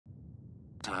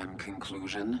Time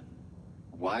conclusion.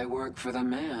 Why work for the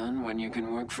man when you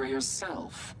can work for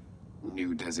yourself?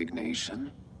 New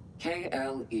designation.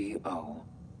 KLEO.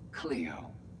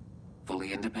 Cleo.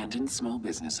 Fully independent small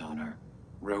business owner.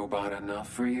 Robot enough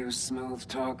for you, smooth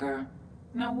talker?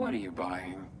 Now what are you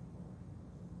buying?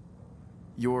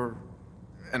 You're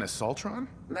an Assaultron?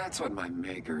 That's what my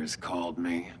makers called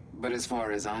me. But as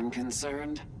far as I'm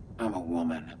concerned, I'm a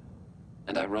woman.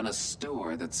 And I run a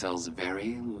store that sells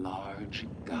very large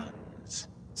guns.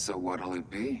 So what'll it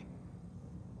be?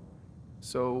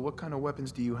 So what kind of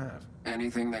weapons do you have?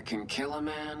 Anything that can kill a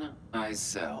man, I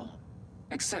sell.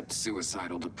 Except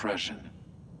suicidal depression.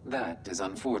 That is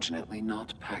unfortunately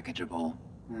not packageable.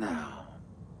 Now,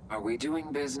 are we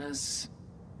doing business?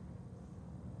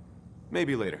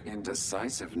 Maybe later.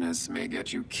 Indecisiveness may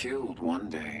get you killed one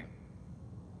day.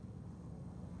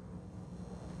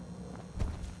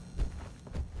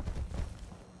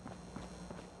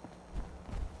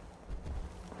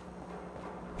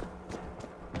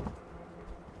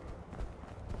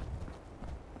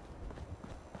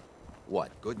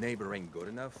 What, good neighbor ain't good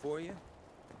enough for you?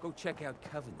 Go check out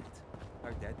Covenant.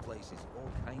 Heard that place is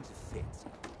all kinds of fancy.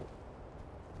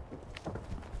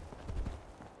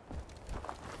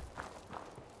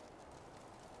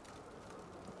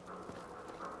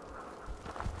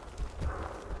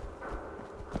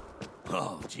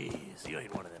 Oh, jeez, you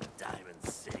ain't one of them Diamond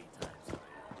City types.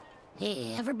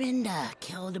 Hey, ever been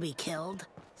killed to be killed?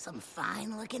 Some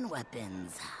fine-looking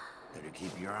weapons. Better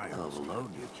keep your eye on the load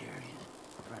you're carrying.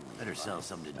 Better sell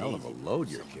some to Hell of Daisy. a load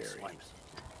you're Someone carrying. swipes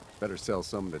it. Better sell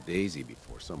some to Daisy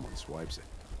before someone swipes it.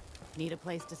 Need a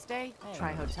place to stay? Hey.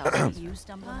 Try hotel. You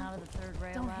stumbling out of the third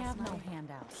rail Don't last have night? no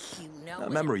handouts. You know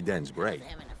Memory it. den's great.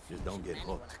 Them in a Just don't get men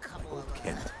hooked. with a couple Like of, old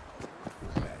Kent.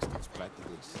 Bastard's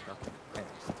practically stuck in the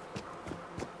past.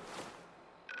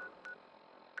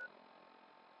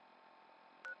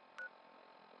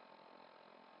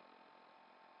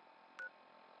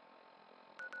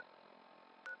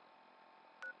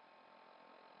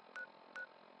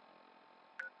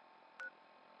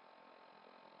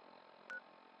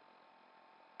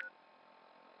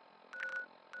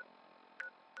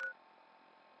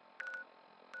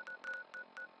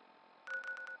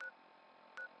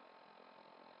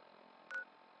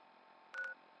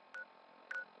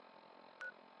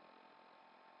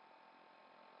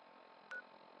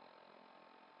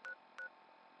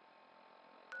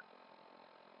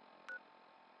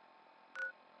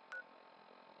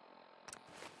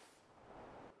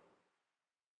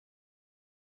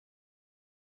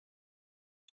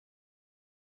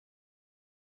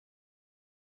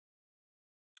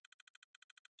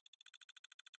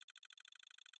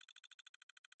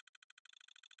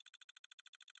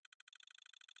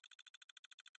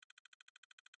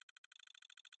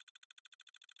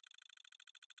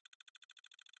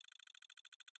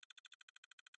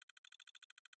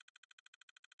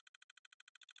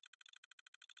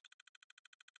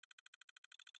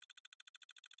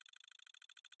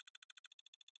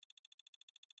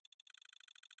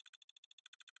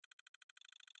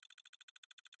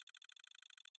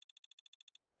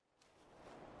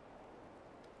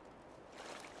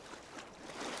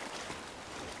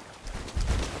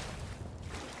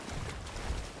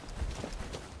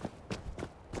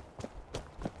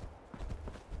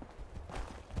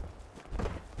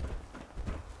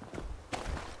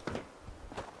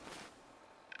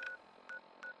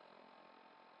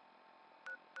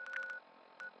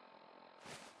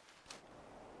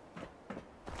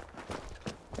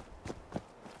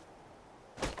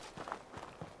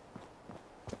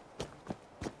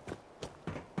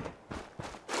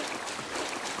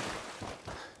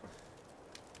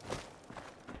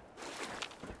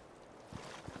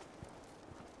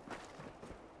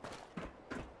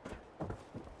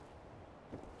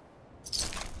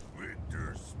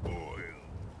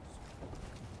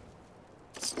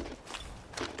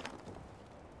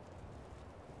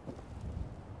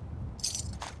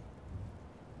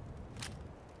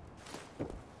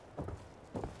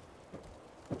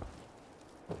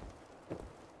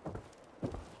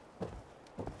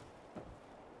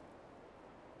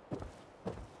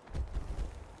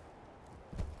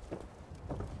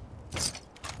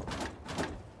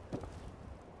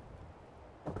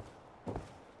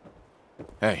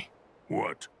 Hey.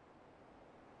 What?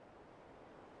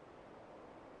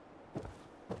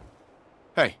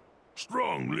 Hey.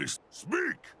 Strongly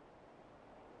speak!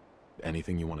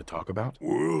 Anything you want to talk about?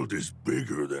 World is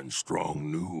bigger than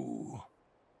Strong knew.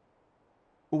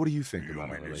 Well, what do you think about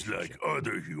our Human is relationship? like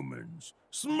other humans.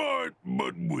 Smart,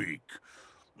 but weak.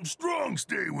 Strong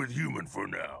stay with human for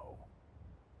now.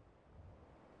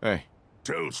 Hey.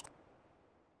 Tell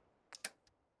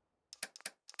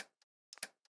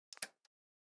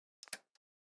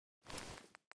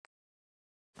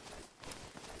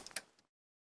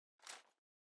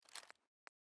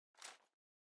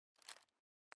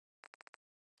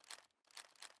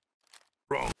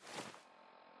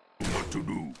to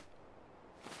do.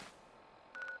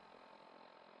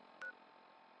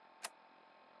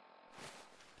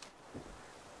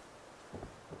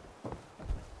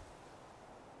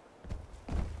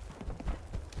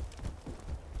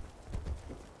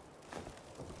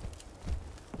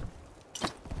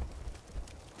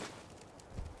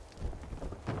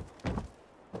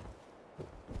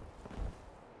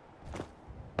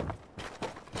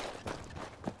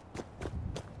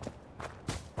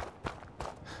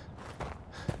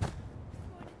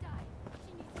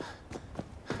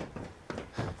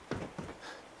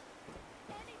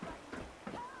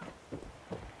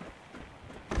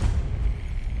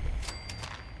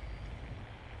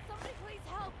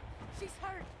 She's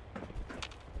hurt!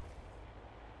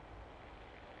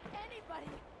 Anybody,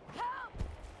 help!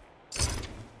 She's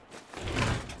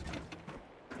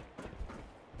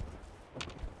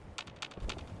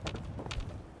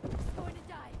going to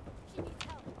die. She needs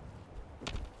help.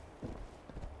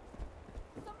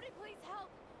 Somebody please help!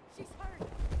 She's hurt!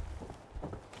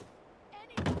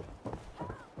 Anybody,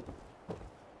 help!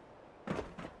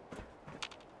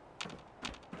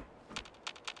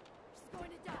 She's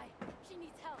going to die. She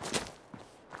needs help.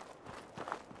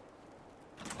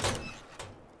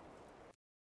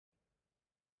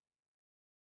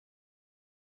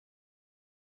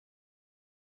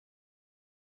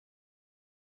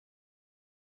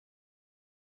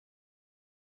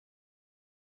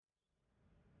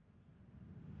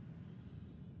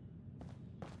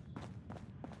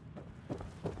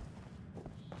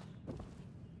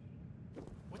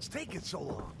 What's taking so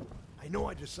long? I know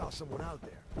I just saw someone out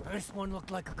there. This one looked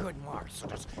like a good mark, so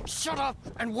just shut up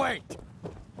and wait!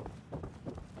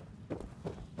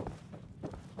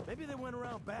 Maybe they went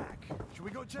around back. Should we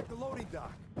go check the loading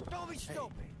dock? Don't be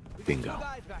stupid! We got Bingo. 2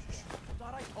 guys back there.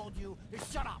 Thought I told you to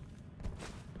shut up!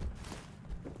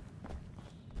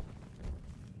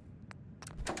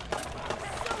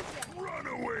 Run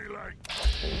away like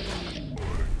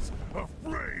birds,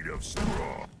 afraid of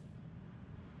straw.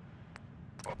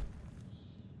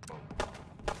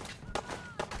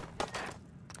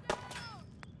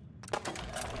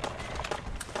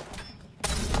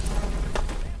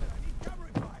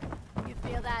 You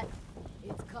feel that?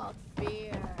 It's called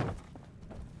fear.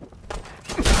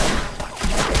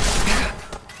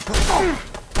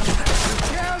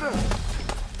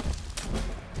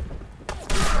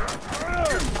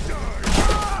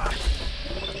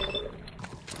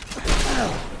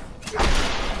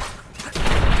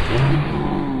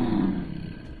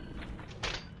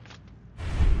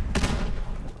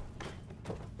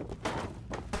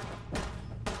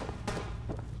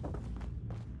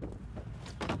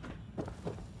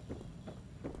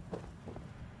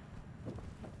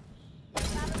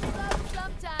 Gotta slow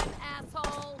sometime,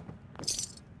 asshole.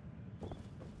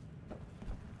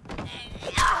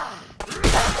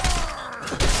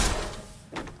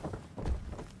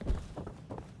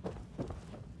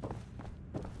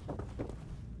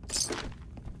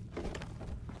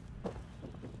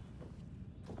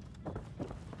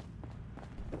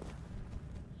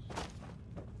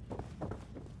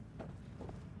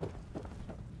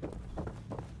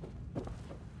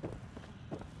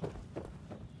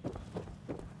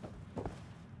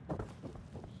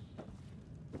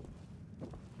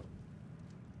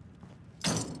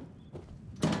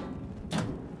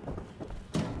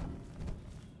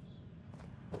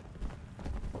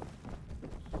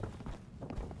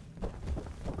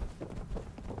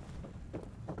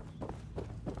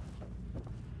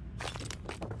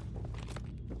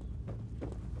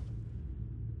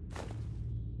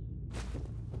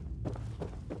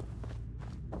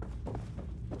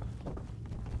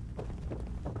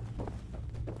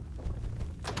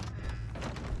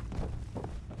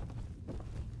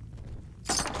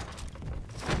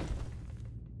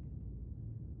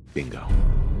 Bingo.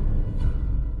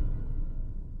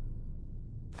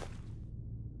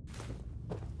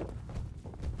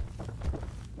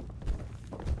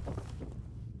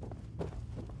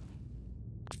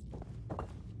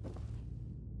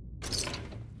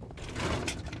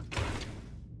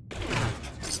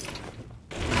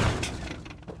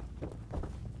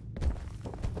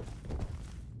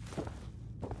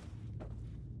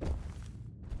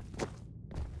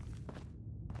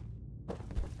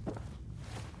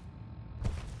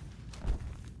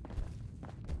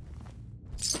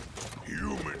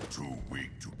 Human too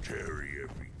weak to carry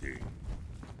everything.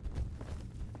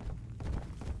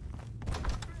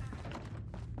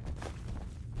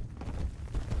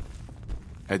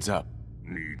 Heads up.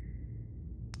 Need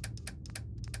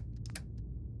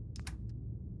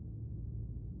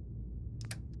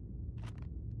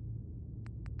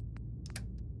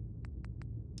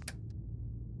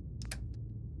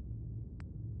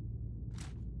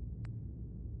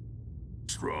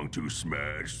strong to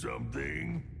smash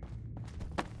something?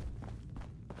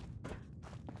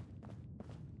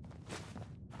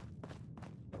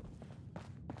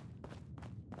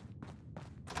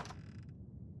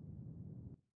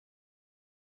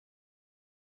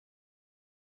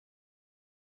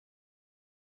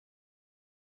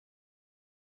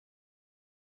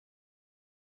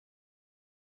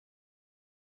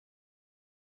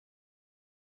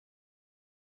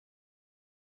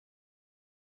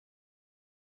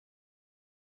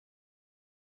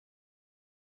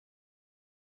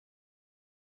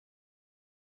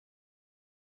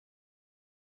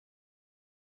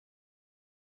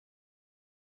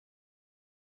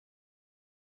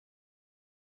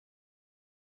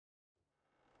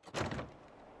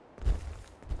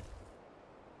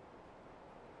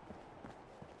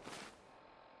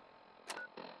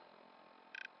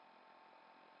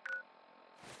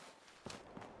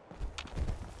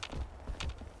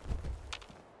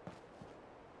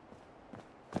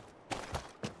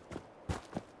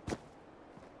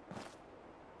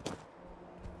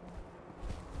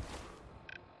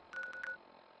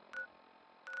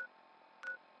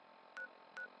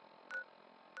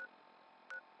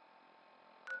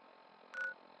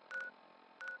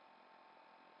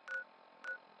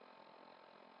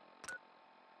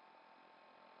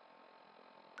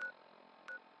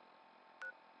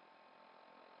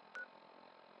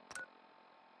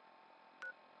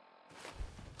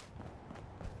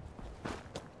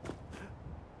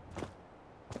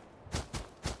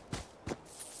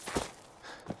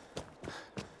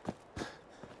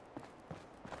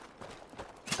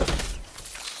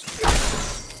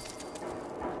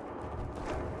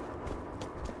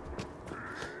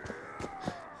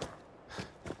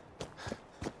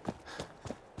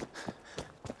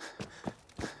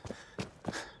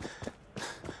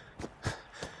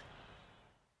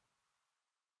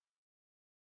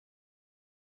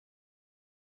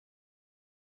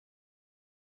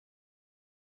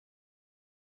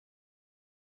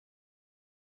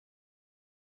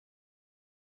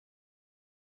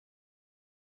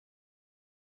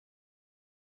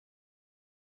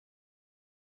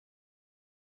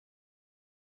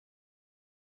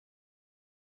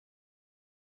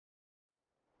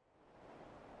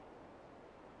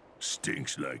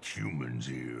 Stinks like humans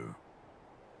here.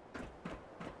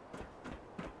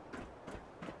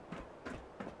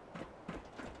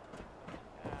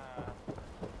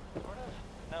 Sort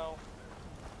of? No.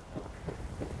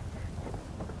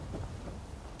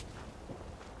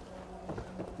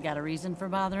 Got a reason for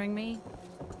bothering me?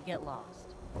 Get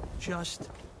lost. Just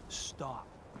stop,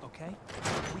 okay?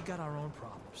 We got our own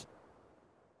problems.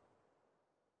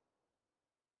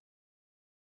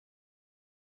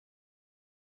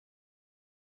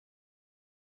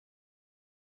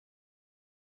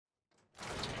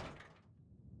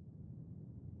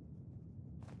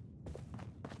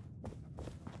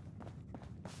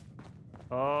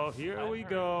 Oh, here we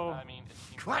go. I mean, it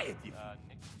seems Quiet, you.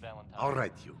 Nick Valentine All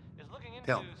right, you. is looking into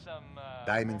Tell me. some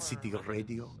Diamond former City residents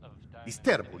Radio? of Diamond It's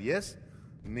terrible, City. yes?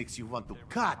 Makes you want to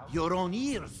cut your own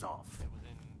ears off. It was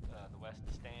in the West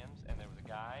Stands, and there was a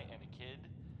guy and a kid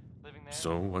living there.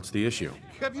 So, what's the issue?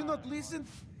 Have you not listened?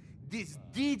 This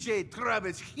DJ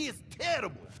Travis, he's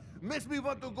terrible. Makes me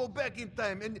want to go back in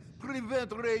time and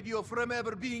prevent radio from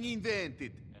ever being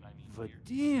invented.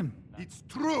 Vadim! It's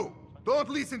true. Don't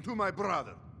listen to my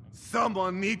brother.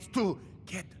 Someone needs to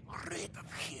get rid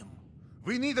of him.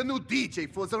 We need a new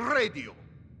DJ for the radio.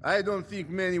 I don't think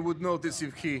many would notice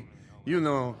if he,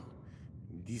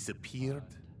 disappeared.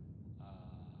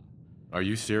 Are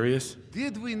you serious?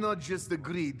 Did we not just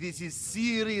agree this is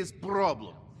serious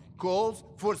problem? Calls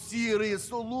for serious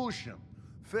solution.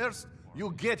 First,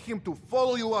 you get him to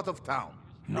follow you out of town.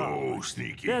 No,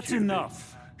 sneaky That's kid.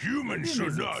 enough. Humans Vadim should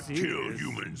isn't not kill serious.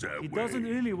 humans that He way. doesn't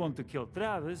really want to kill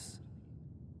Travis.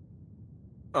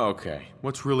 Okay,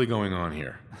 what's really going on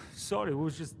here? Sorry, we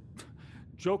was just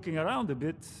joking around a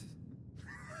bit.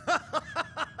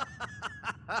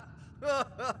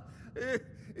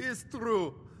 It's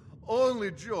true.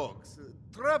 Only jokes.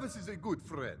 Travis is a good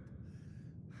friend.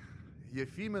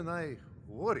 Yefim and I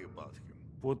worry about him.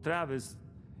 Poor Travis,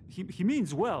 he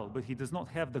means well, but he does not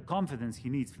have the confidence he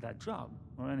needs for that job,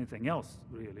 or anything else,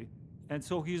 really. And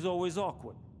so he's always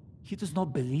awkward. He does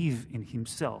not believe in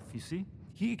himself, you see?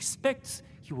 He expects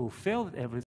he will fail at everything.